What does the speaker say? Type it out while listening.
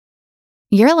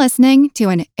You're listening to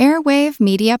an Airwave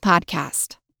Media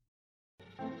Podcast.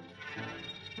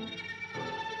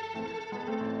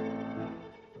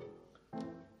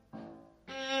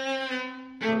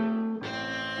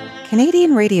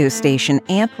 Canadian radio station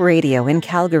Amp Radio in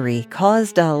Calgary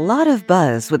caused a lot of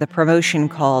buzz with a promotion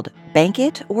called Bank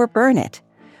It or Burn It,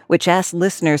 which asked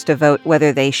listeners to vote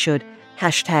whether they should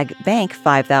 #bank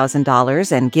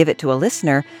 $5,000 and give it to a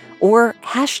listener or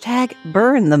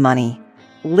 #burn the money,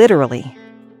 literally.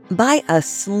 By a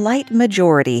slight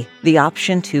majority, the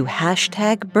option to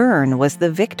 #burn was the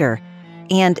victor,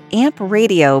 and Amp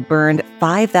Radio burned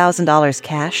 $5,000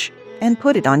 cash and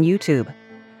put it on YouTube.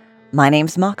 My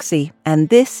name's Moxie, and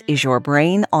this is your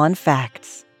Brain on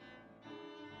Facts.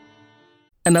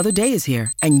 Another day is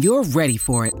here, and you're ready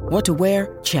for it. What to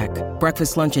wear? Check.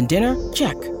 Breakfast, lunch, and dinner?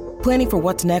 Check. Planning for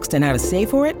what's next and how to save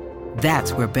for it?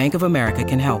 That's where Bank of America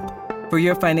can help. For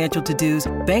your financial to-dos,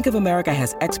 Bank of America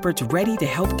has experts ready to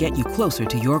help get you closer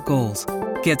to your goals.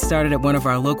 Get started at one of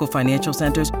our local financial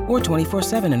centers or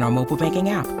 24/7 in our mobile banking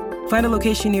app. Find a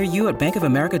location near you at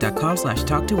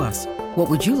bankofamerica.com/talktous. What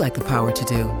would you like the power to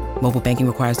do? Mobile banking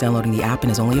requires downloading the app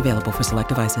and is only available for select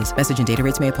devices. Message and data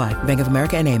rates may apply. Bank of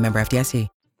America N.A., member FDIC.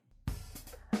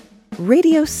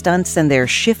 Radio stunts and their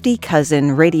shifty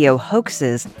cousin radio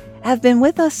hoaxes have been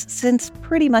with us since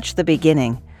pretty much the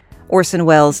beginning. Orson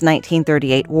Welles'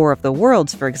 1938 War of the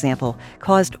Worlds, for example,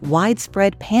 caused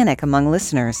widespread panic among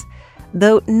listeners,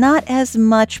 though not as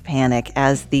much panic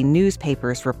as the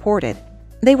newspapers reported.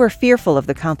 They were fearful of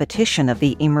the competition of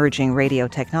the emerging radio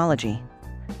technology.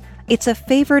 It's a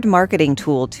favored marketing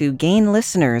tool to gain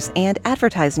listeners and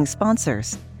advertising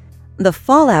sponsors. The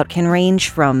fallout can range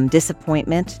from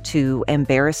disappointment to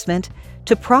embarrassment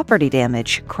to property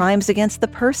damage, crimes against the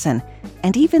person,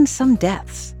 and even some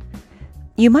deaths.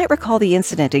 You might recall the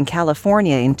incident in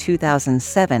California in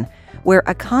 2007, where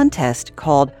a contest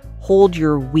called Hold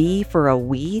Your Wee for a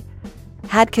Wee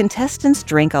had contestants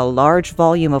drink a large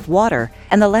volume of water,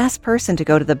 and the last person to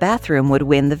go to the bathroom would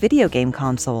win the video game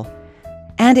console.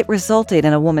 And it resulted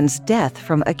in a woman's death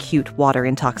from acute water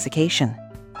intoxication.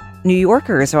 New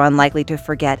Yorkers are unlikely to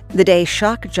forget the day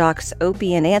shock jocks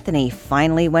Opie and Anthony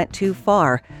finally went too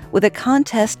far with a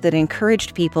contest that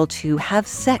encouraged people to have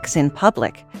sex in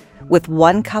public, with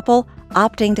one couple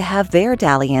opting to have their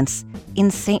dalliance in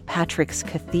St. Patrick's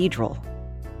Cathedral.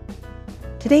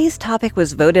 Today's topic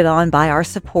was voted on by our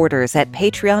supporters at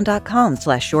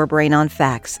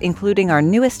patreon.com/yourbrainonfacts, including our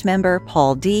newest member,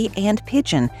 Paul D. and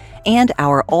Pigeon, and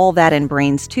our All That and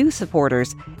Brains 2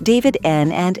 supporters, David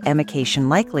N. and Emma Cation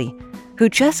Likely, who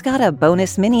just got a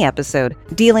bonus mini-episode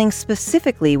dealing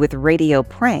specifically with radio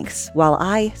pranks while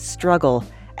I struggle,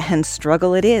 and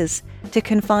struggle it is, to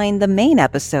confine the main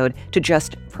episode to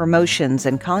just promotions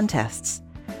and contests.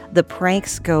 The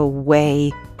pranks go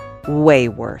way, way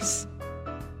worse.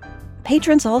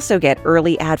 Patrons also get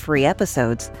early ad-free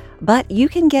episodes, but you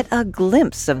can get a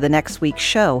glimpse of the next week's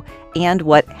show and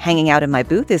what hanging out in my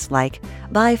booth is like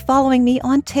by following me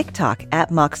on TikTok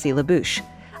at Moxie LaBouche.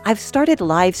 I've started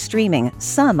live streaming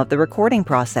some of the recording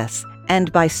process,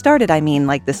 and by started I mean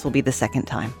like this will be the second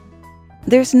time.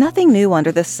 There's nothing new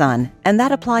under the sun, and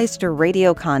that applies to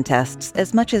radio contests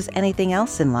as much as anything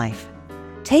else in life.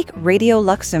 Take Radio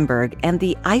Luxembourg and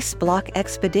the Ice Block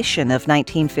Expedition of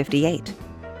 1958.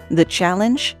 The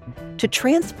challenge? To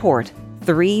transport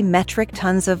 3 metric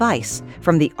tons of ice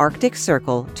from the Arctic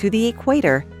Circle to the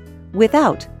equator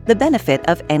without the benefit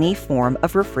of any form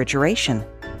of refrigeration.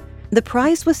 The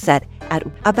prize was set at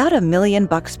about $1 million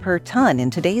per ton in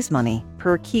today's money,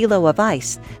 per kilo of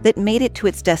ice that made it to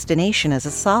its destination as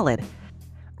a solid.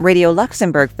 Radio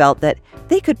Luxembourg felt that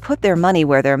they could put their money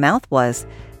where their mouth was,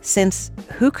 since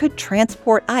who could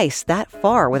transport ice that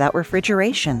far without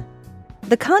refrigeration?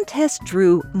 The contest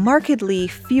drew markedly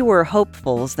fewer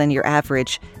hopefuls than your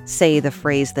average say the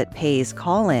phrase that pays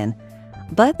call-in,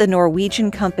 but the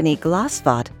Norwegian company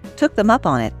Glasvat took them up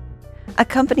on it, a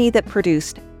company that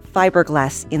produced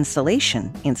fiberglass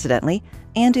insulation, incidentally,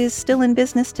 and is still in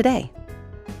business today.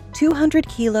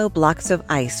 200-kilo blocks of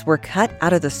ice were cut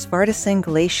out of the Svartesund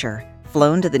Glacier,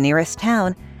 flown to the nearest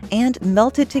town, and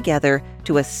melted together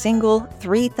to a single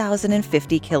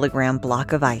 3,050-kilogram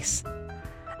block of ice.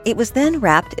 It was then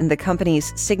wrapped in the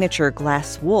company's signature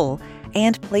glass wool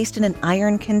and placed in an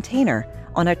iron container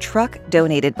on a truck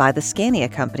donated by the Scania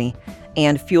company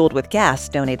and fueled with gas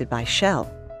donated by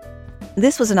Shell.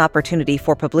 This was an opportunity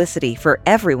for publicity for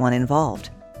everyone involved,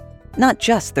 not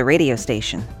just the radio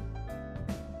station.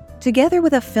 Together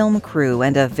with a film crew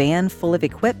and a van full of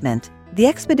equipment, the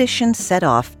expedition set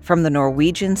off from the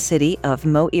Norwegian city of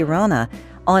Mo i Rana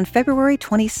on February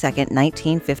 22,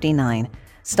 1959,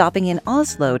 stopping in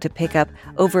Oslo to pick up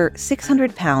over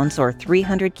 600 pounds or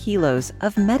 300 kilos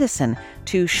of medicine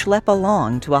to schlep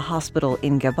along to a hospital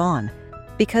in Gabon.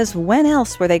 Because when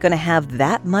else were they going to have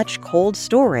that much cold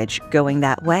storage going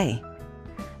that way?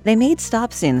 They made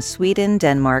stops in Sweden,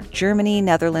 Denmark, Germany,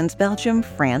 Netherlands, Belgium,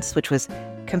 France, which was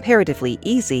comparatively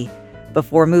easy,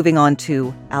 before moving on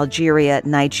to Algeria,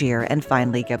 Niger, and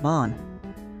finally Gabon.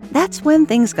 That's when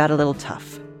things got a little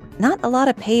tough. Not a lot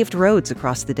of paved roads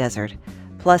across the desert.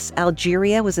 Plus,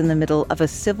 Algeria was in the middle of a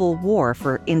civil war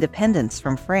for independence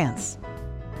from France.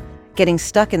 Getting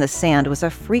stuck in the sand was a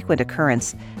frequent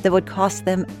occurrence that would cost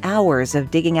them hours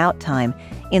of digging out time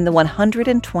in the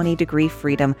 120-degree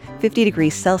freedom, 50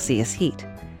 degrees Celsius heat.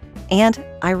 And,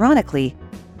 ironically,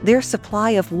 their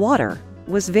supply of water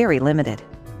was very limited.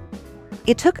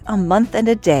 It took a month and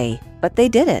a day, but they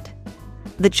did it.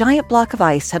 The giant block of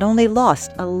ice had only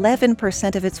lost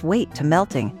 11% of its weight to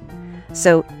melting.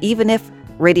 So even if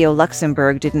Radio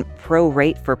Luxembourg didn't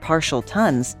prorate for partial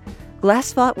tons,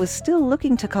 Glasvat was still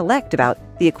looking to collect about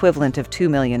the equivalent of $2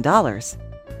 million.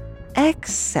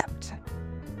 Except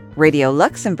Radio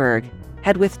Luxembourg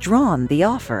had withdrawn the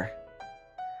offer.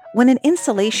 When an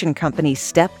insulation company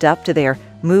stepped up to their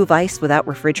Move Ice Without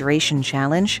Refrigeration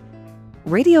challenge,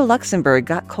 Radio Luxembourg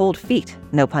got cold feet,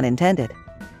 no pun intended.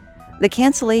 The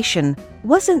cancellation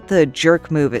wasn't the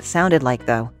jerk move it sounded like,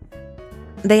 though.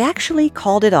 They actually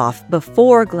called it off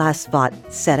before Glasvat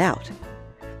set out.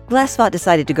 Glasvat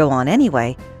decided to go on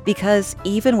anyway because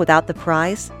even without the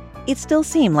prize, it still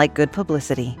seemed like good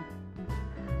publicity.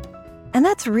 And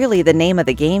that's really the name of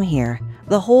the game here,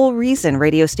 the whole reason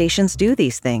radio stations do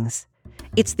these things.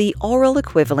 It's the oral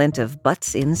equivalent of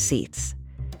butts in seats.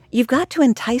 You've got to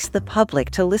entice the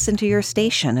public to listen to your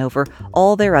station over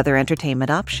all their other entertainment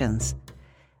options.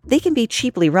 They can be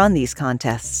cheaply run, these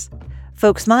contests.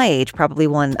 Folks my age probably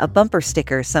won a bumper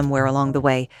sticker somewhere along the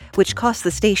way, which cost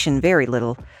the station very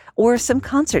little, or some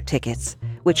concert tickets,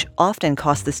 which often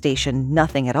cost the station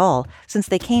nothing at all since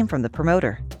they came from the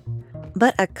promoter.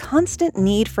 But a constant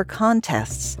need for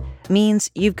contests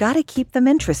means you've got to keep them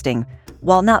interesting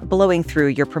while not blowing through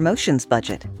your promotions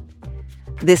budget.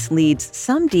 This leads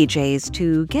some DJs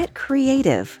to get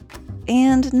creative,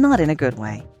 and not in a good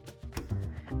way.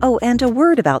 Oh, and a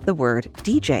word about the word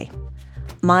DJ.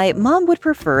 My mom would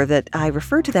prefer that I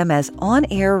refer to them as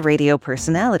on-air radio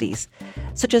personalities,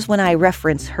 such as when I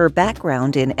reference her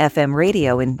background in FM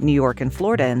radio in New York and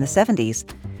Florida in the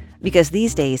 70s, because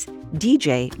these days,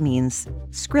 DJ means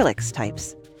Skrillex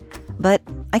types. But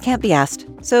I can't be asked,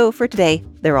 so for today,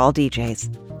 they're all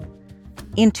DJs.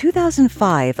 In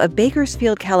 2005, a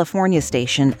Bakersfield, California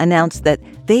station announced that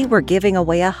they were giving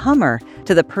away a Hummer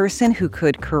to the person who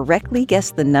could correctly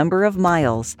guess the number of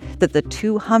miles that the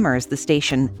two Hummers the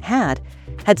station had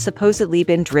supposedly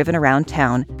been driven around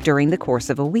town during the course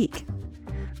of a week.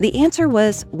 The answer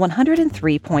was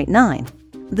 103.9,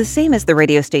 the same as the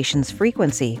radio station's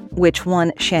frequency, which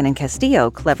one Shannon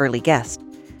Castillo cleverly guessed.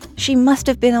 She must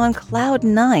have been on cloud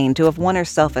nine to have won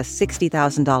herself a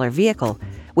 $60,000 vehicle,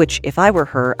 which, if I were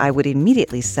her, I would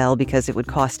immediately sell because it would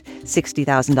cost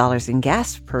 $60,000 in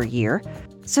gas per year.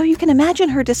 So you can imagine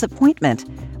her disappointment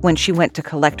when she went to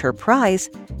collect her prize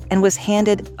and was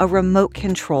handed a remote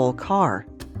control car.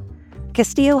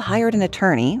 Castillo hired an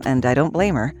attorney, and I don't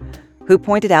blame her, who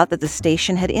pointed out that the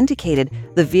station had indicated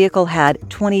the vehicle had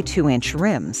 22-inch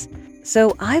rims.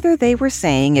 So either they were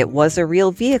saying it was a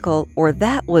real vehicle or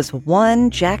that was one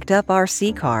jacked-up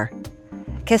RC car.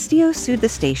 Castillo sued the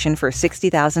station for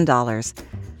 $60,000.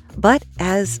 But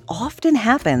as often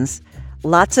happens,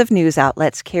 lots of news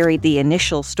outlets carried the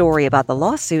initial story about the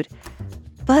lawsuit,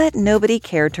 but nobody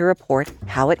cared to report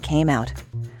how it came out.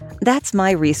 That's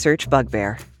my research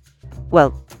bugbear.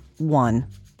 Well, one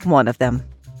of them.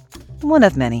 One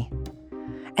of many.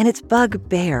 And it's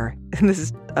bugbear. This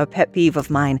is a pet peeve of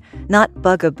mine, not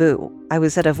bugaboo. I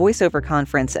was at a voiceover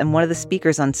conference and one of the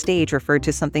speakers on stage referred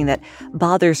to something that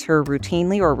bothers her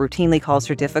routinely or routinely causes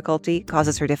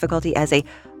her difficulty as a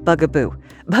bugaboo.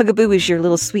 Bugaboo is your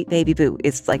little sweet baby boo.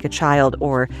 It's like a child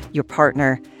or your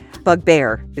partner.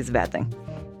 Bugbear is a bad thing.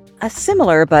 A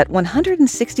similar but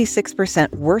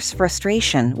 166% worse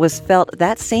frustration was felt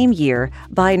that same year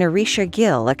by Narisha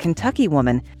Gill, a Kentucky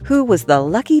woman who was the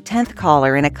lucky 10th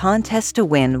caller in a contest to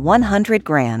win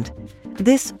 $100,000.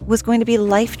 This was going to be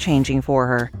life-changing for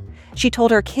her. She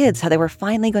told her kids how they were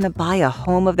finally going to buy a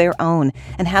home of their own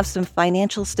and have some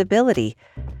financial stability.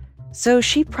 So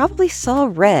she probably saw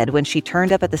red when she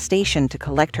turned up at the station to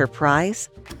collect her prize,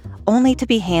 only to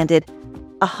be handed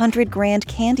a $100,000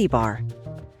 candy bar.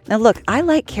 Now look, I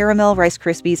like caramel Rice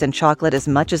Krispies and chocolate as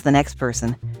much as the next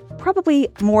person, probably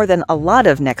more than a lot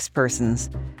of next persons.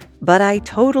 But I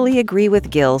totally agree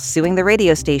with Gil suing the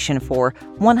radio station for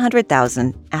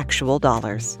 $100,000 actual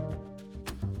dollars.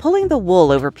 Pulling the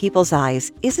wool over people's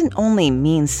eyes isn't only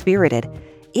mean-spirited,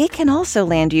 it can also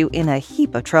land you in a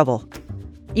heap of trouble.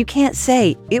 You can't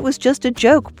say, "It was just a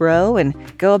joke, bro," and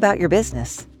go about your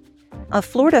business. A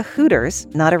Florida Hooters,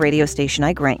 not a radio station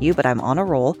I grant you, but I'm on a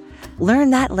roll,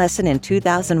 learned that lesson in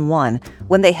 2001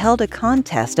 when they held a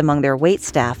contest among their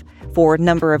waitstaff for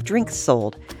number of drinks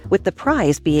sold, with the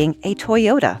prize being a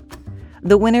Toyota.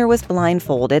 The winner was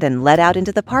blindfolded and led out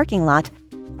into the parking lot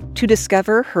to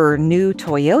discover her new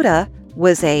Toyota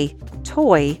was a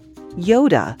toy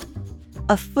Yoda,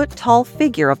 a foot-tall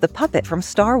figure of the puppet from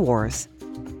Star Wars.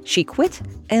 She quit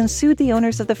and sued the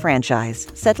owners of the franchise,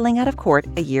 settling out of court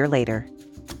a year later.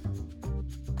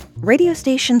 Radio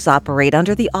stations operate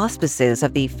under the auspices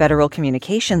of the Federal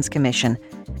Communications Commission,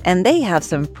 and they have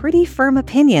some pretty firm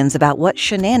opinions about what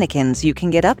shenanigans you can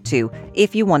get up to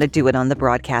if you want to do it on the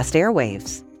broadcast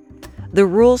airwaves. The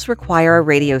rules require a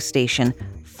radio station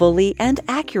fully and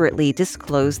accurately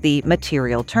disclose the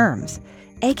material terms,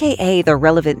 aka the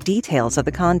relevant details of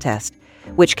the contest,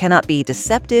 which cannot be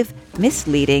deceptive,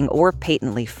 misleading, or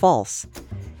patently false,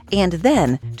 and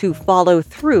then to follow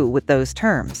through with those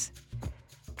terms.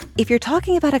 If you're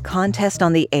talking about a contest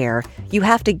on the air, you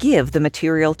have to give the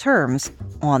material terms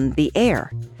on the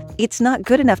air. It's not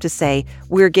good enough to say,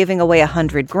 "We're giving away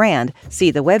 $100,000,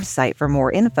 see the website for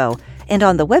more info," and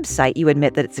on the website you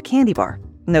admit that it's a candy bar.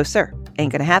 No, sir.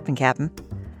 Ain't gonna happen, Captain.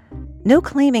 No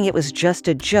claiming it was just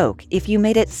a joke if you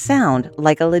made it sound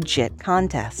like a legit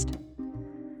contest.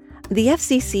 The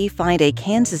FCC fined a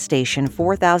Kansas station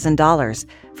 $4,000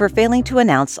 for failing to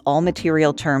announce all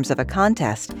material terms of a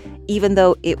contest, even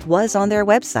though it was on their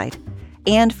website,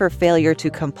 and for failure to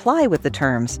comply with the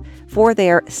terms for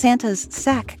their Santa's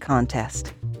Sack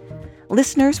contest.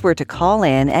 Listeners were to call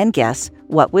in and guess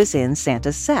what was in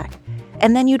Santa's sack,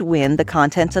 and then you'd win the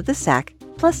contents of the sack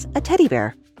plus a teddy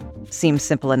bear. Seems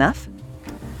simple enough.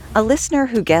 A listener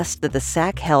who guessed that the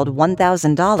sack held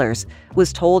 $1,000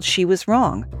 was told she was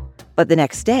wrong, but the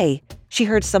next day, she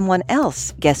heard someone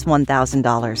else guess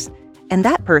 $1,000, and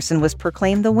that person was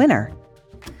proclaimed the winner.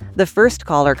 The first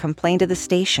caller complained to the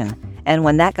station, and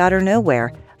when that got her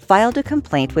nowhere, filed a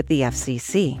complaint with the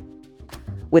FCC.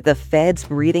 With the feds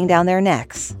breathing down their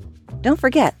necks. Don't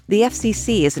forget, the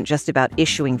FCC isn't just about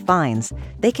issuing fines.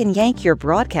 They can yank your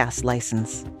broadcast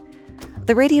license.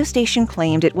 The radio station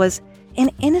claimed it was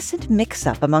an innocent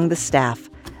mix-up among the staff,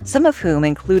 some of whom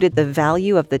included the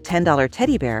value of the $10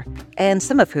 teddy bear, and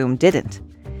some of whom didn't,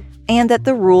 and that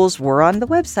the rules were on the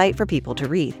website for people to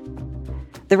read.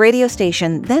 The radio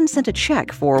station then sent a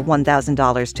check for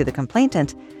 $1,000 to the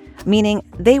complainant, meaning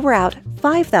they were out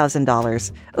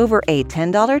 $5,000 over a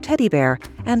 $10 teddy bear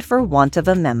and for want of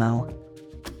a memo.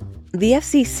 The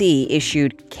FCC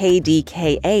issued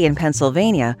KDKA in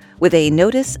Pennsylvania with a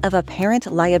Notice of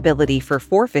Apparent Liability for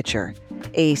Forfeiture,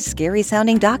 a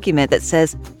scary-sounding document that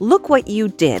says, "Look what you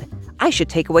did. I should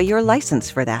take away your license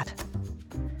for that."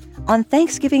 On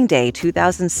Thanksgiving Day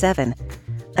 2007,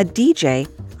 a DJ,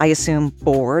 I assume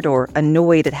bored or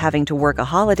annoyed at having to work a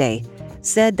holiday,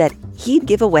 said that he'd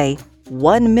give away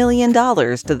 $1 million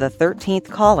to the 13th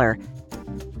caller,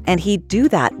 and he'd do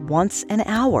that once an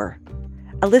hour.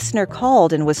 A listener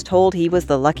called and was told he was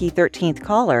the lucky 13th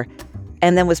caller,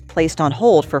 and then was placed on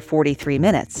hold for 43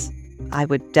 minutes. I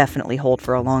would definitely hold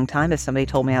for a long time if somebody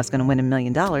told me I was going to win $1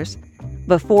 million,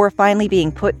 before finally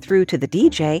being put through to the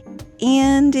DJ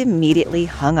and immediately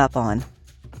hung up on.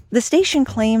 The station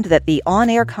claimed that the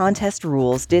on-air contest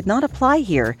rules did not apply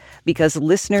here because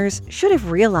listeners should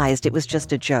have realized it was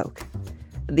just a joke.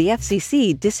 The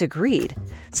FCC disagreed,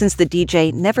 since the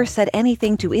DJ never said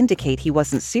anything to indicate he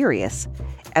wasn't serious,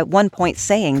 at one point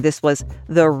saying this was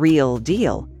the real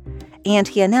deal, and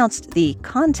he announced the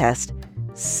contest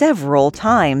several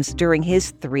times during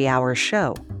his 3-hour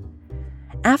show.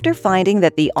 After finding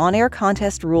that the on-air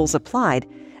contest rules applied,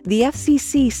 the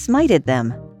FCC smited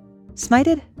them.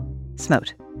 Smited?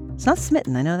 Smote. It's not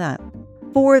smitten, I know that.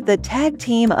 For the tag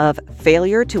team of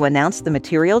failure to announce the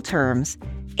material terms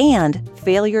and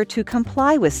failure to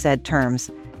comply with said terms,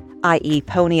 i.e.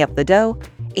 pony up the dough,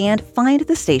 and fined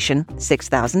the station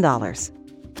 $6,000.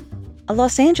 A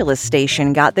Los Angeles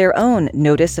station got their own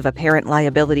Notice of Apparent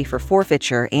Liability for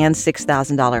Forfeiture and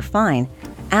 $6,000 fine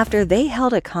after they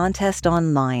held a contest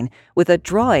online with a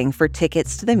drawing for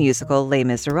tickets to the musical Les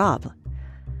Miserables.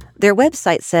 Their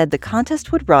website said the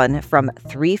contest would run from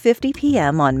 3:50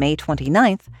 p.m. on May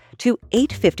 29th to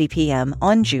 8:50 p.m.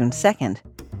 on June 2nd.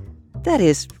 That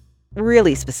is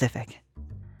really specific.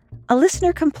 A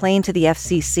listener complained to the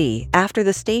FCC after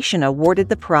the station awarded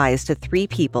the prize to 3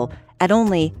 people at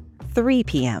only 3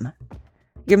 p.m.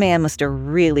 Your man must have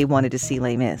really wanted to see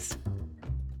Les Mis.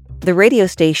 The radio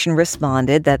station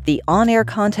responded that the on-air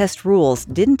contest rules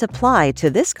didn't apply to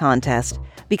this contest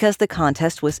because the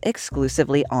contest was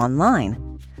exclusively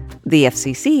online. The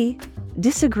FCC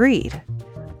disagreed.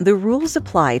 The rules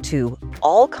apply to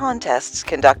all contests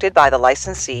conducted by the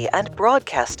licensee and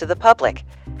broadcast to the public.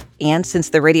 And since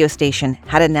the radio station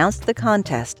had announced the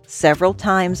contest several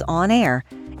times on air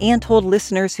and told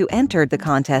listeners who entered the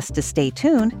contest to stay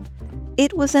tuned,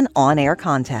 it was an on-air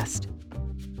contest.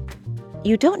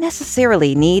 You don't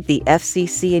necessarily need the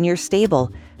FCC in your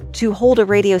stable to hold a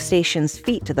radio station's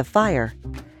feet to the fire.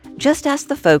 Just ask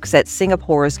the folks at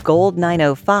Singapore's Gold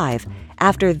 905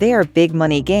 after their big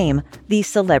money game, the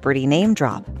Celebrity Name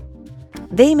Drop.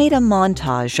 They made a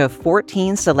montage of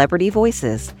 14 celebrity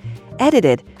voices,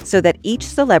 edited so that each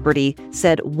celebrity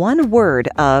said one word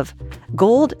of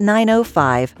Gold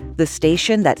 905, the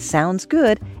station that sounds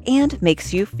good and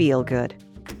makes you feel good.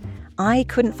 I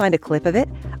couldn't find a clip of it,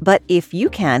 but if you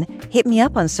can, hit me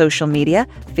up on social media,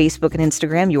 Facebook and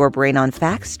Instagram, Your Brain on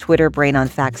Facts, Twitter, Brain on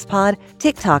Facts Pod,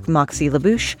 TikTok, Moxie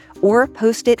LaBouche, or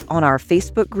post it on our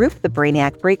Facebook group, The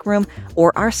Brainiac Break Room,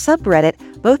 or our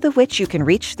subreddit, both of which you can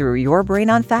reach through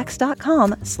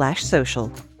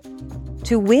yourbrainonfacts.com/social.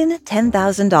 To win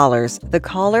 $10,000, the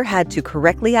caller had to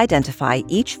correctly identify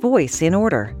each voice in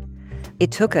order. It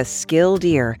took a skilled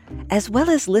ear, as well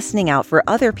as listening out for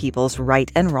other people's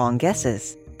right and wrong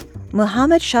guesses.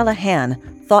 Muhammad Shalahan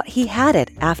thought he had it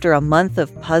after a month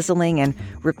of puzzling and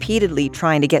repeatedly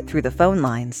trying to get through the phone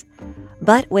lines.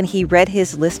 But when he read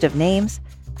his list of names,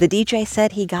 the DJ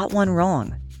said he got one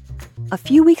wrong. A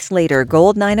few weeks later,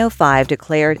 Gold 905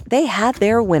 declared they had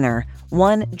their winner,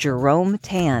 one Jerome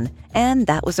Tan, and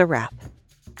that was a wrap.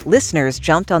 Listeners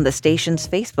jumped on the station's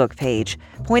Facebook page,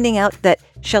 pointing out that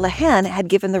Shalahan had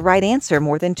given the right answer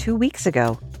more than 2 weeks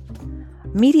ago.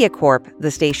 MediaCorp,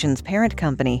 the station's parent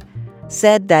company,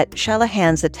 said that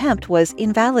Shalahan's attempt was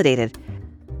invalidated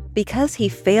because he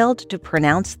failed to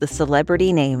pronounce the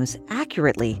celebrity names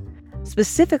accurately,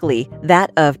 specifically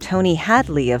that of Tony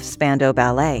Hadley of Spandau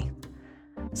Ballet.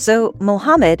 So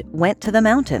Mohammed went to the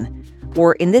mountain,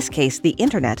 or in this case the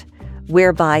internet,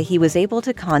 whereby he was able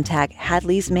to contact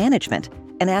Hadley's management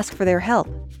and ask for their help.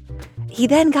 He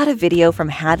then got a video from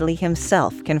Hadley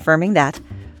himself confirming that,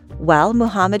 while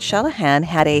Muhammad Shalahan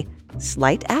had a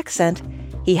slight accent,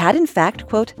 he had in fact,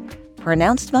 quote,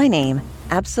 pronounced my name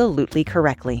absolutely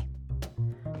correctly.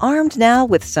 Armed now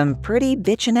with some pretty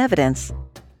bitchin' evidence,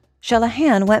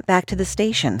 Shalahan went back to the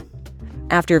station.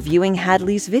 After viewing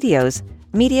Hadley's videos,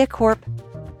 MediaCorp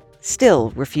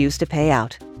still refused to pay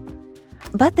out.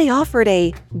 But they offered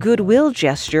a goodwill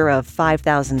gesture of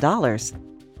 $5,000.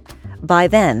 By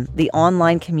then, the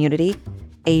online community,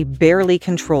 a barely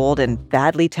controlled and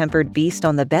badly tempered beast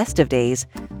on the best of days,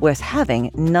 was having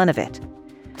none of it,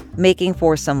 making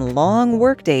for some long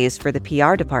work days for the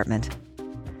PR department.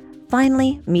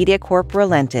 Finally, MediaCorp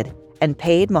relented and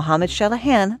paid Mohammed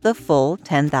Shalahan the full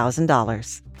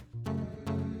 $10,000.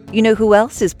 You know who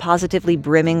else is positively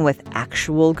brimming with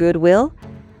actual goodwill?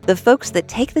 The folks that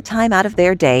take the time out of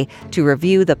their day to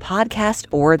review the podcast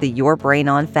or the Your Brain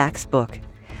on Facts book.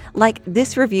 Like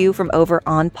this review from over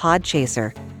on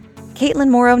Podchaser. Caitlin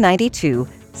Morrow 92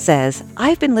 says,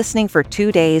 I've been listening for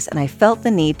 2 days and I felt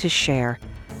the need to share.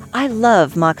 I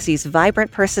love Moxie's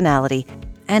vibrant personality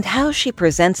and how she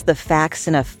presents the facts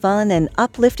in a fun and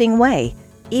uplifting way,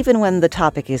 even when the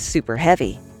topic is super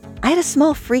heavy. I had a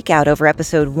small freak out over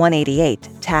episode 188,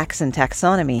 Tax and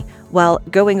Taxonomy, while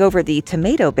going over the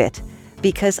tomato bit,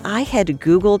 because I had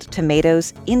Googled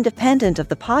tomatoes independent of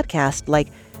the podcast like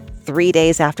 3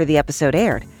 days after the episode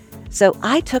aired. So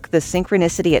I took the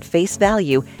synchronicity at face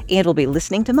value and will be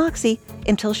listening to Moxie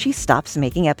until she stops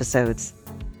making episodes.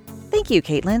 Thank you,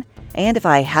 Caitlin. And if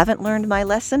I haven't learned my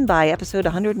lesson by episode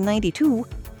 192,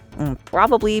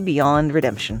 probably beyond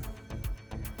redemption.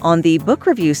 On the book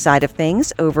review side of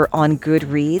things, over on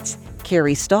Goodreads,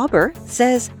 Carrie Stauber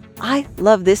says, I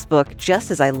love this book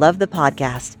just as I love the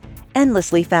podcast.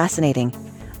 Endlessly fascinating.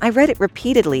 I read it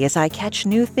repeatedly as I catch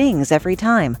new things every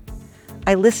time.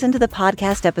 I listen to the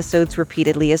podcast episodes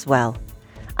repeatedly as well.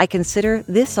 I consider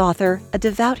this author a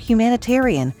devout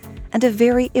humanitarian and a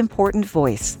very important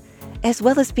voice, as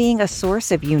well as being a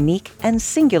source of unique and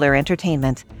singular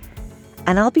entertainment.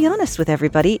 And I'll be honest with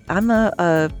everybody, I'm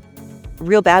a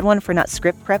real bad one for not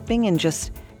script prepping and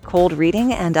just cold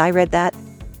reading, and I read that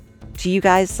to you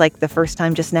guys like the first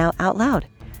time just now out loud.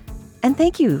 And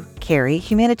thank you, Carrie.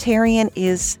 Humanitarian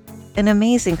is an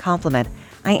amazing compliment.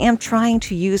 I am trying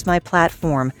to use my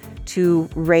platform to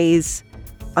raise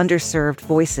underserved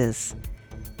voices.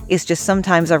 It's just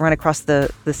sometimes I run across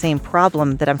the same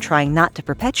problem that I'm trying not to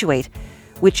perpetuate,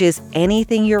 which is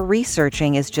anything you're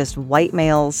researching is just white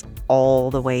males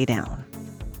all the way down.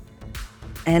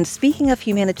 And speaking of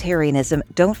humanitarianism,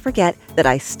 don't forget that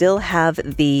I still have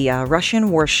the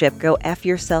Russian warship Go F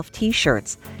Yourself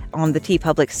t-shirts on the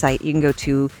TeePublic site. You can go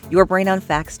to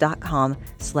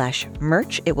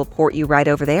yourbrainonfacts.com/merch. It will port you right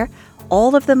over there.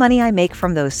 All of the money I make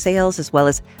from those sales, as well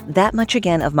as that much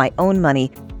again of my own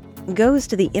money, goes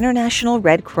to the International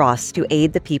Red Cross to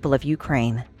aid the people of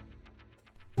Ukraine.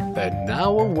 And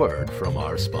now a word from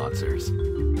our sponsors.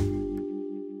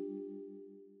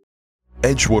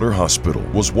 Edgewater Hospital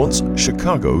was once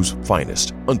Chicago's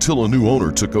finest until a new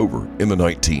owner took over in the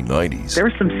 1990s. There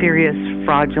were some serious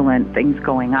fraudulent things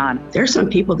going on. There's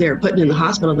some people they're putting in the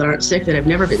hospital that aren't sick, that have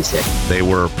never been sick. They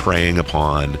were preying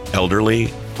upon elderly,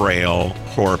 frail,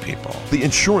 poor people. The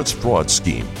insurance fraud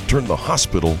scheme turned the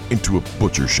hospital into a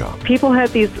butcher shop. People had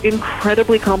these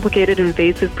incredibly complicated,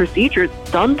 invasive procedures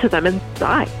done to them and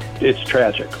died. It's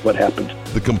tragic what happened.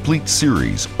 The complete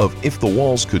series of If the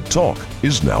Walls Could Talk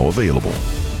is now available.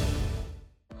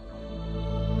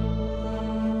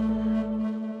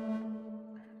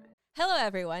 Hello,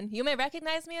 everyone. You may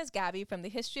recognize me as Gabby from the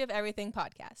History of Everything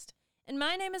podcast. And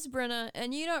my name is Brenna,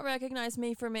 and you don't recognize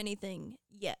me from anything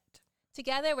yet.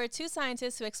 Together, we're two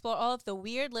scientists who explore all of the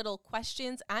weird little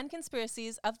questions and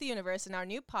conspiracies of the universe in our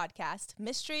new podcast,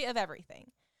 Mystery of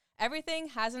Everything. Everything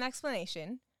has an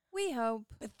explanation. We hope.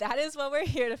 But that is what we're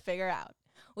here to figure out.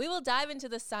 We will dive into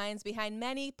the science behind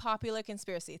many popular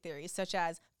conspiracy theories, such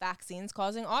as vaccines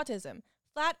causing autism,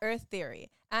 flat earth theory,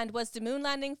 and was the moon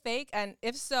landing fake? And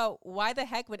if so, why the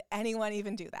heck would anyone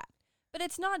even do that? But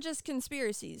it's not just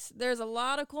conspiracies. There's a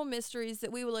lot of cool mysteries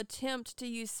that we will attempt to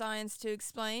use science to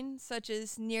explain, such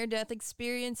as near-death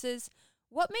experiences,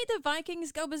 what made the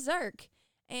Vikings go berserk,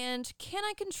 and can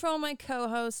I control my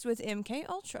co-host with MK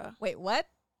Ultra? Wait, what?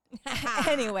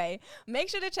 Anyway, make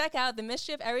sure to check out the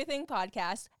Mystery of Everything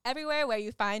podcast everywhere where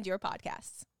you find your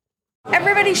podcasts.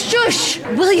 Everybody shush!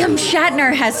 William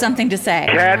Shatner has something to say.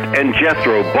 Cat and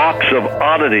Jethro, box of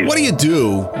oddities. What do you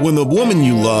do when the woman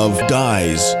you love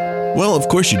dies? Well, of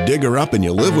course you dig her up and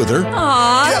you live with her.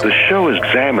 Aww. The show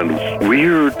examines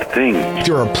weird things.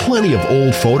 There are plenty of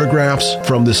old photographs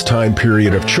from this time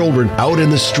period of children out in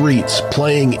the streets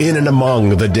playing in and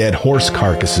among the dead horse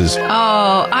carcasses.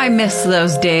 Oh, I miss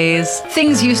those days.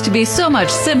 Things used to be so much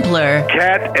simpler.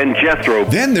 Cat and Jethro.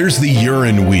 Then there's the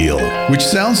urine wheel, which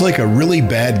sounds like a really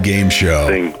bad game show.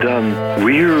 They've done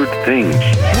weird things.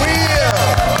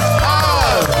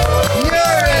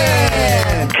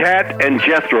 Cat and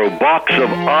Jethro, box of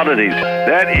oddities.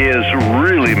 That is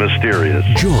really mysterious.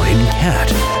 Join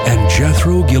Cat and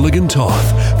Jethro Gilligan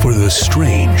Toth for the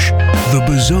strange, the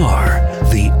bizarre,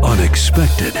 the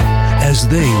unexpected, as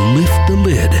they lift the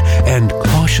lid and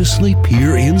cautiously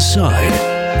peer inside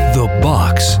the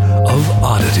Box of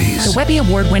Oddities. The Webby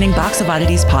Award-winning Box of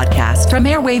Oddities podcast from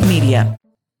Airwave Media.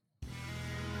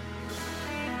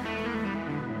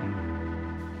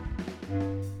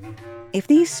 If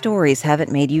these stories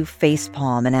haven't made you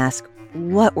facepalm and ask,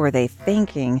 what were they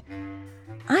thinking?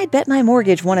 I'd bet my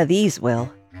mortgage one of these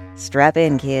will. Strap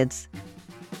in, kids.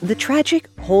 The tragic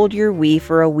Hold Your Wee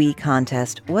for a Wee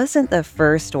contest wasn't the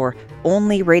first or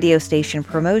only radio station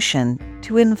promotion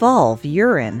to involve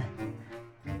urine.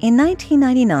 In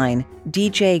 1999,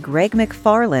 DJ Greg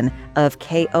McFarlane of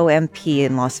KOMP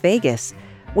in Las Vegas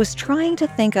was trying to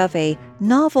think of a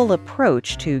novel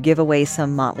approach to give away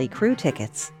some Motley Crue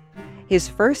tickets. His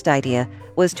first idea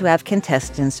was to have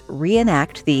contestants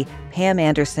reenact the Pam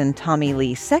Anderson Tommy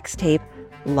Lee sex tape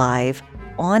live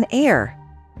on air.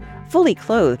 Fully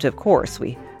clothed, of course.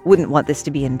 We wouldn't want this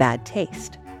to be in bad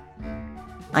taste.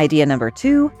 Idea number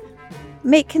 2,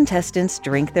 make contestants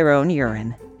drink their own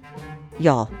urine.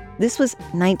 Y'all, this was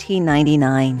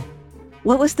 1999.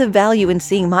 What was the value in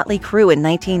seeing Motley Crue in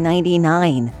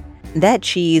 1999? That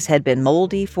cheese had been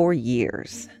moldy for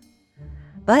years.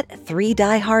 But 3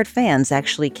 die-hard fans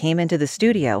actually came into the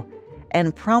studio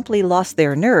and promptly lost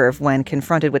their nerve when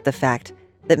confronted with the fact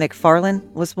that McFarlane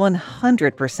was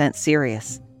 100%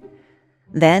 serious.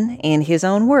 Then, in his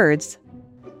own words,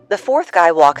 the 4th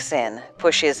guy walks in,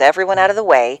 pushes everyone out of the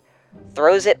way,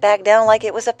 throws it back down like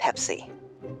it was a Pepsi.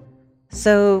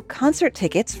 So, concert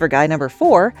tickets for guy number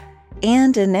 4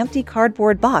 and an empty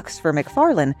cardboard box for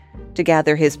McFarlane to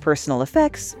gather his personal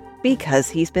effects because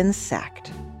he's been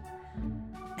sacked.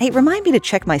 Hey, remind me to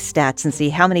check my stats and see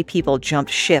how many people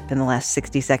jumped ship in the last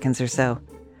 60 seconds or so.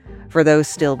 For those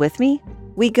still with me,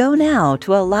 we go now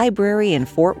to a library in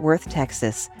Fort Worth,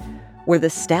 Texas, where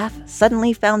the staff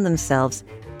suddenly found themselves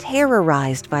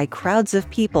terrorized by crowds of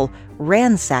people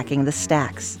ransacking the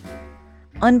stacks.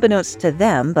 Unbeknownst to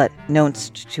them, but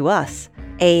knownst to us,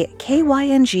 a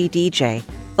KYNG DJ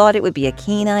thought it would be a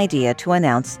keen idea to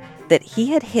announce that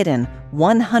he had hidden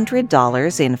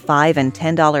 $100 in $5 and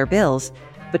 $10 bills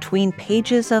between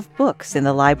pages of books in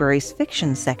the library's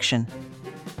fiction section.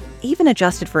 Even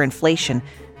adjusted for inflation,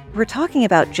 we're talking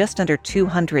about just under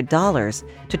 $200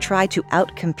 to try to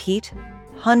outcompete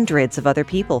hundreds of other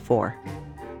people for.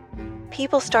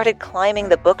 People started climbing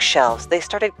the bookshelves, they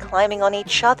started climbing on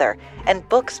each other, and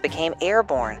books became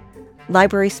airborne.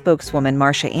 Library spokeswoman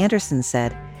Marcia Anderson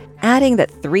said, adding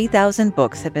that 3,000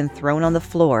 books had been thrown on the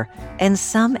floor, and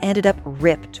some ended up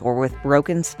ripped or with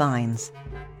broken spines.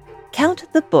 Count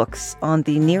the books on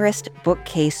the nearest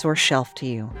bookcase or shelf to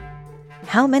you.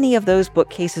 How many of those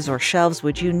bookcases or shelves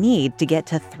would you need to get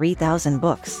to 3,000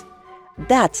 books?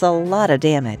 That's a lot of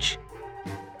damage.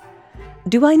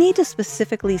 Do I need to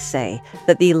specifically say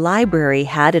that the library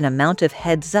had an amount of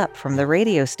heads up from the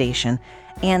radio station,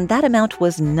 and that amount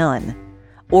was none?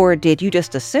 Or did you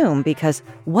just assume because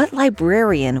what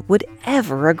librarian would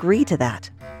ever agree to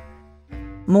that?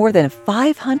 More than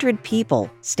 500 people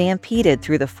stampeded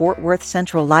through the Fort Worth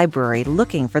Central Library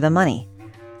looking for the money.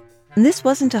 This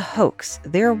wasn't a hoax.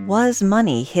 There was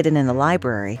money hidden in the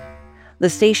library. The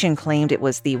station claimed it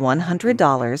was the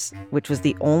 $100, which was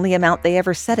the only amount they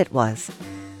ever said it was,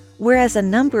 whereas a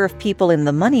number of people in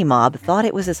the money mob thought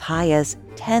it was as high as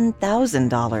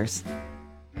 $10,000.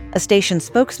 A station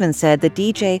spokesman said the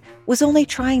DJ was only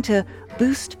trying to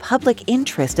boost public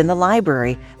interest in the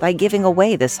library by giving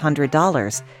away this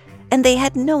 $100, and they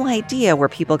had no idea where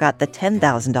people got the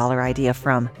 $10,000 idea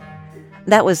from.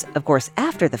 That was, of course,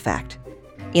 after the fact.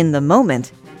 In the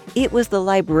moment, it was the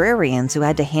librarians who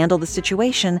had to handle the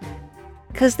situation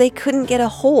because they couldn't get a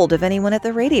hold of anyone at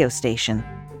the radio station.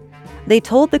 They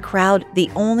told the crowd the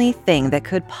only thing that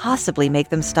could possibly make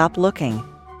them stop looking,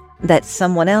 that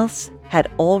someone else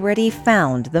had already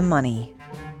found the money.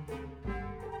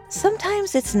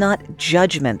 Sometimes it's not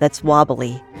judgment that's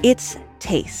wobbly, it's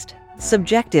taste,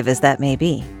 subjective as that may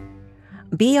be.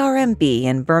 BRMB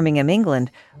in Birmingham,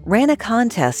 England, ran a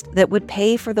contest that would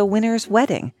pay for the winner's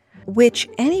wedding, which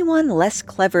anyone less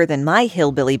clever than my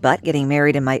hillbilly butt getting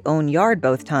married in my own yard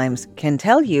both times can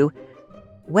tell you,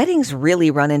 weddings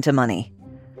really run into money.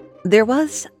 There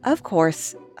was, of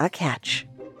course, a catch.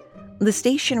 The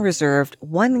station reserved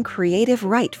one creative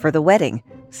right for the wedding,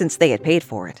 since they had paid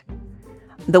for it.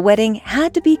 The wedding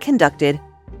had to be conducted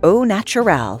au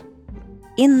naturel,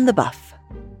 in the buff,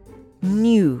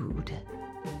 nude.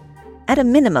 At a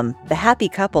minimum, the happy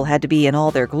couple had to be in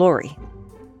all their glory.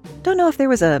 Don't know if there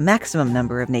was a maximum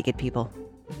number of naked people.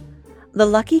 The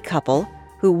lucky couple,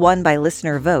 who won by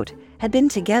listener vote, had been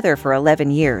together for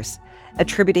 11 years,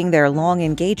 attributing their long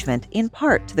engagement in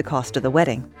part to the cost of the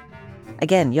wedding.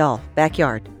 Again, y'all,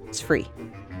 backyard, it's free.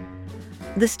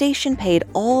 The station paid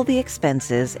all the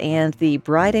expenses, and the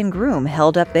bride and groom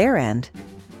held up their end,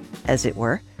 as it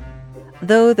were,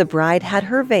 though the bride had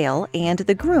her veil and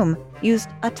the groom used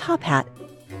a top hat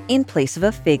in place of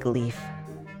a fig leaf.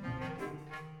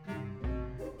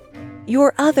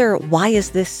 Your other why is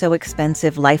this so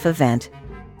expensive life event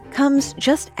comes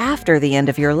just after the end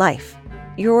of your life,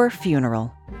 your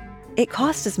funeral. It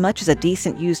costs as much as a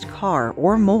decent used car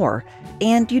or more,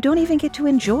 and you don't even get to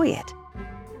enjoy it.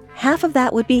 Half of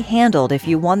that would be handled if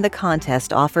you won the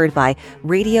contest offered by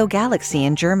Radio Galaxy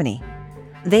in Germany.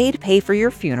 They'd pay for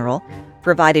your funeral,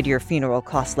 provided your funeral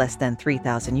cost less than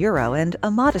 €3,000, and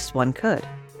a modest one could.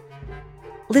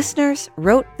 Listeners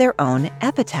wrote their own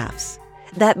epitaphs,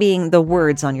 that being the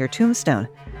words on your tombstone,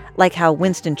 like how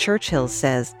Winston Churchill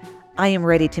says, "I am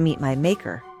ready to meet my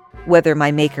maker. Whether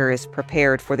my maker is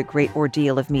prepared for the great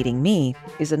ordeal of meeting me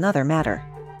is another matter."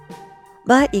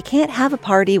 But you can't have a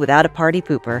party without a party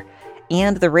pooper,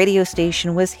 and the radio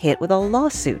station was hit with a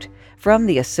lawsuit from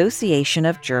the Association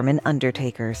of German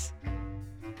Undertakers.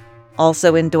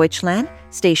 Also in Deutschland,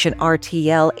 station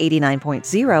RTL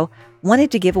 89.0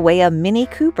 wanted to give away a Mini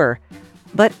Cooper,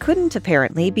 but couldn't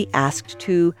apparently be asked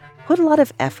to put a lot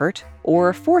of effort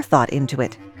or forethought into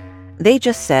it. They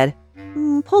just said,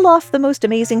 pull off the most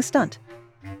amazing stunt.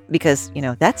 Because,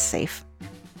 that's safe.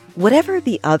 Whatever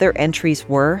the other entries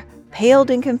were,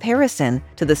 paled in comparison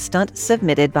to the stunt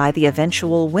submitted by the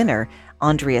eventual winner,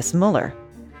 Andreas Muller.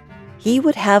 He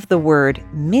would have the word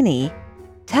Mini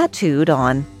tattooed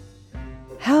on,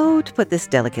 how to put this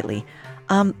delicately,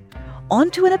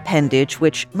 onto an appendage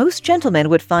which most gentlemen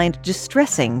would find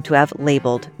distressing to have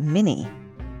labeled Mini.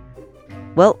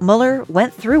 Well, Muller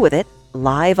went through with it,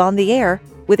 live on the air,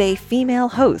 with a female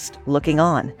host looking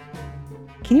on.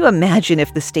 Can you imagine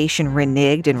if the station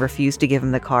reneged and refused to give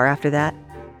him the car after that?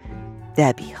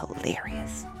 That'd be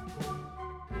hilarious.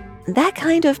 That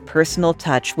kind of personal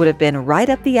touch would have been right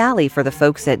up the alley for the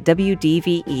folks at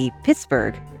WDVE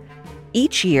Pittsburgh.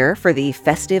 Each year, for the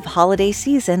festive holiday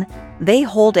season, they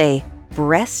hold a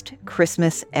Breast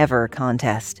Christmas Ever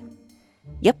contest.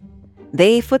 Yep,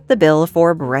 they foot the bill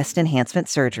for breast enhancement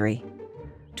surgery.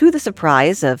 To the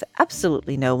surprise of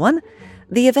absolutely no one,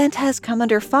 the event has come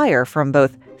under fire from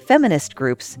both feminist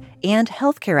groups and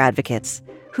healthcare advocates,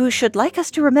 who should like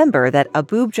us to remember that a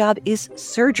boob job is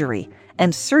surgery,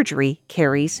 and surgery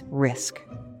carries risk.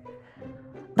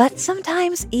 But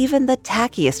sometimes even the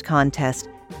tackiest contest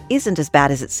isn't as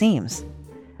bad as it seems.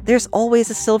 There's always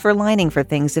a silver lining for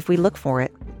things if we look for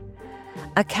it.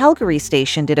 A Calgary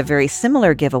station did a very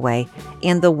similar giveaway,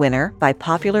 and the winner, by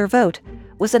popular vote,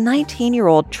 was a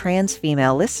 19-year-old trans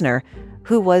female listener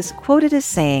who was quoted as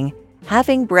saying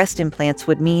having breast implants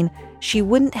would mean she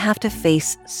wouldn't have to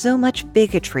face so much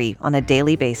bigotry on a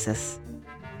daily basis.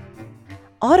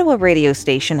 Ottawa radio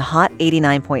station Hot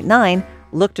 89.9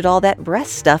 looked at all that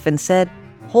breast stuff and said,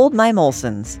 "Hold my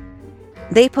Molsons."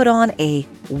 They put on a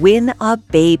Win a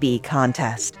Baby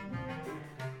contest.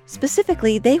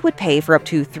 Specifically, they would pay for up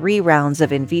to 3 rounds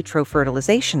of in vitro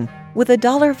fertilization with a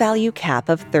dollar value cap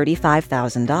of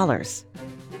 $35,000.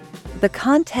 The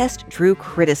contest drew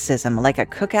criticism like a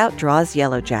cookout draws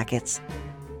Yellow Jackets,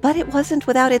 but it wasn't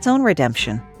without its own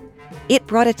redemption. It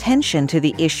brought attention to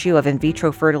the issue of in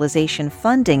vitro fertilization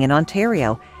funding in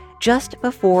Ontario just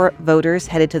before voters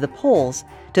headed to the polls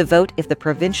to vote if the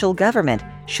provincial government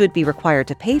should be required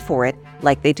to pay for it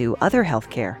like they do other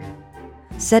healthcare.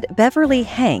 Said Beverly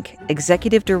Hank,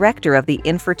 executive director of the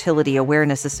Infertility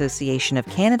Awareness Association of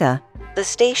Canada, the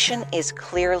station is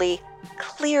clearly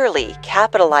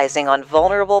capitalizing on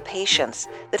vulnerable patients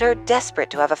that are desperate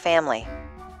to have a family.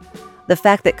 The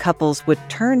fact that couples would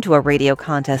turn to a radio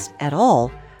contest at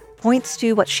all points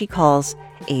to what she calls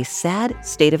a sad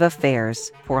state of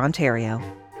affairs for Ontario.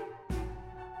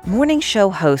 Morning show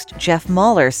host Jeff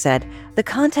Mahler said the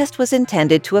contest was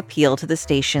intended to appeal to the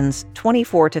station's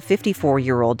 24 to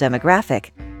 54-year-old demographic,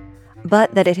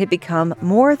 but that it had become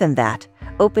more than that,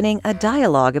 opening a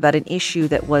dialogue about an issue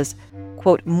that was,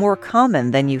 quote, more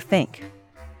common than you think.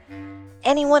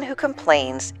 Anyone who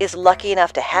complains is lucky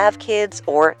enough to have kids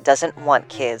or doesn't want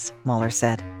kids, Mahler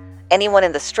said. Anyone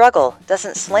in the struggle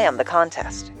doesn't slam the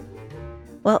contest.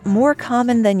 Well, more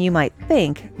common than you might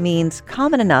think means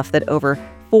common enough that over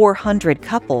 400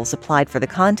 couples applied for the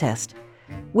contest,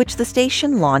 which the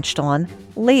station launched on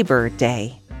Labor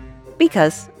Day.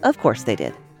 Because, of course, they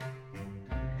did.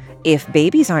 If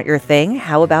babies aren't your thing,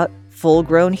 how about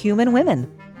full-grown human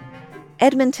women?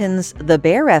 Edmonton's The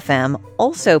Bear FM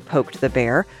also poked the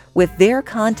bear with their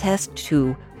contest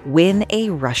to win a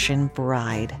Russian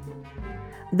bride.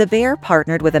 The Bear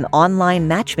partnered with an online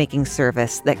matchmaking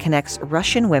service that connects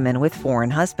Russian women with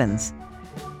foreign husbands.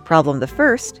 Problem the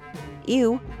first,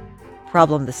 ew.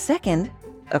 Problem the second,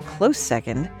 a close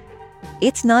second,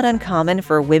 it's not uncommon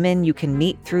for women you can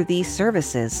meet through these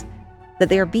services that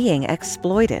they are being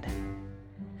exploited.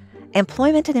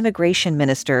 Employment and Immigration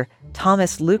Minister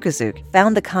Thomas Lukaszuk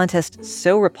found the contest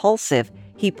so repulsive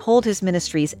he pulled his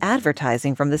ministry's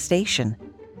advertising from the station.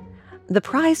 The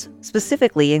prize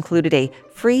specifically included a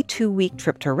free 2-week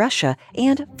trip to Russia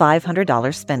and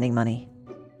 $500 spending money.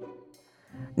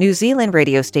 New Zealand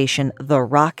radio station The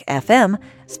Rock FM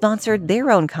sponsored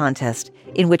their own contest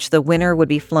in which the winner would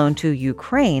be flown to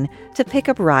Ukraine to pick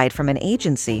a bride from an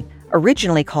agency,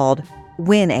 originally called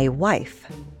Win a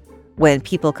Wife. When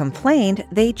people complained,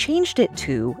 they changed it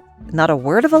to, not a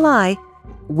word of a lie,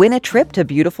 win a trip to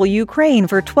beautiful Ukraine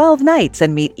for 12 nights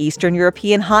and meet Eastern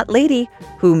European hot lady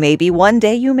who maybe one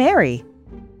day you marry.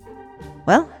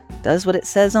 Well, does what it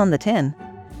says on the tin.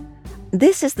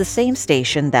 This is the same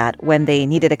station that, when they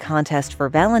needed a contest for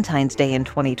Valentine's Day in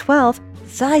 2012,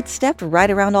 sidestepped right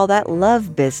around all that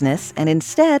love business and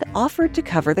instead offered to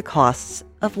cover the costs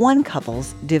of one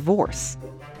couple's divorce.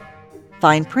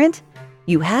 Fine print,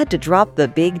 you had to drop the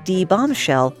big D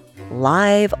bombshell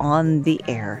live on the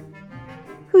air.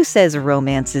 Who says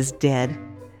romance is dead?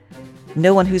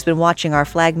 No one who's been watching Our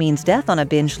Flag Means Death on a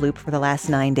binge loop for the last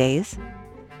 9 days.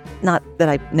 Not that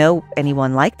I know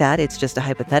anyone like that, it's just a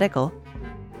hypothetical.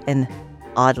 An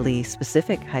oddly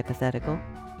specific hypothetical.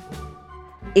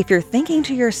 If you're thinking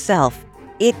to yourself,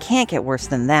 it can't get worse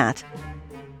than that,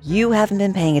 you haven't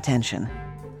been paying attention.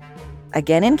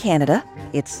 Again in Canada,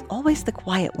 it's always the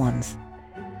quiet ones.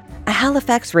 A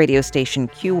Halifax radio station,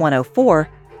 Q104,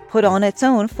 put on its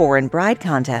own foreign bride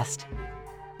contest.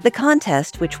 The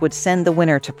contest, which would send the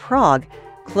winner to Prague,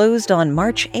 closed on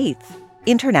March 8th,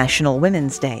 International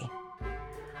Women's Day.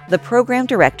 The program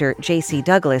director, J.C.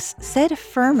 Douglas, said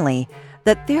firmly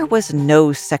that there was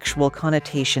no sexual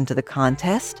connotation to the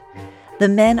contest. The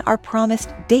men are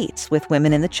promised dates with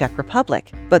women in the Czech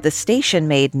Republic, but the station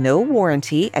made no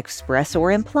warranty, express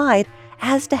or implied,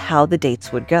 as to how the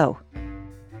dates would go.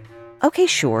 Okay,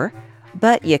 sure,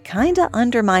 but you kinda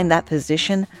undermine that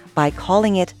position by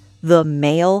calling it the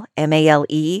male,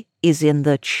 M-A-L-E, is in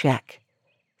the Czech.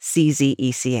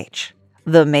 C-Z-E-C-H.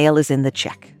 The male is in the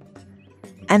Czech.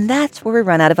 And that's where we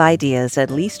run out of ideas, at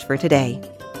least for today.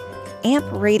 AMP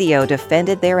Radio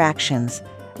defended their actions,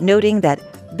 noting that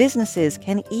businesses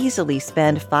can easily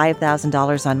spend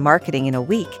 $5,000 on marketing in a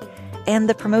week, and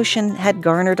the promotion had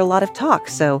garnered a lot of talk,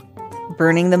 so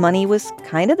burning the money was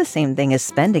kind of the same thing as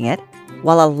spending it.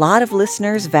 While a lot of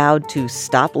listeners vowed to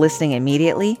stop listening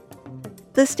immediately,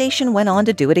 the station went on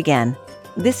to do it again,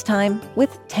 this time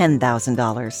with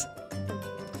 $10,000.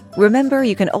 Remember,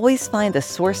 you can always find the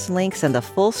source links and the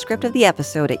full script of the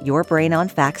episode at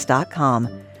yourbrainonfacts.com.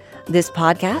 This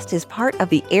podcast is part of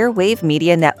the Airwave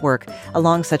Media Network,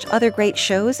 along such other great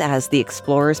shows as The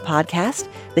Explorers Podcast,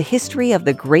 The History of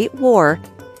the Great War,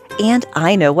 and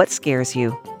I Know What Scares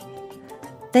You.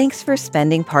 Thanks for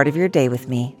spending part of your day with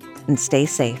me, and stay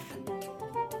safe.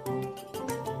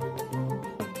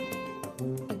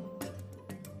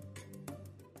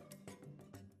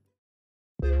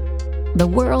 The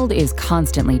world is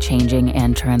constantly changing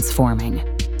and transforming.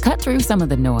 Cut through some of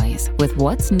the noise with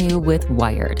What's New with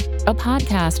Wired, a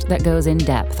podcast that goes in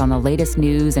depth on the latest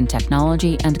news and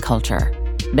technology and culture.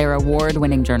 Their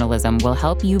award-winning journalism will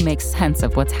help you make sense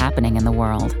of what's happening in the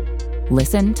world.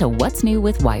 Listen to What's New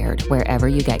with Wired wherever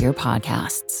you get your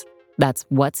podcasts. That's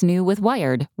What's New with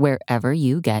Wired wherever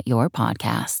you get your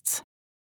podcasts.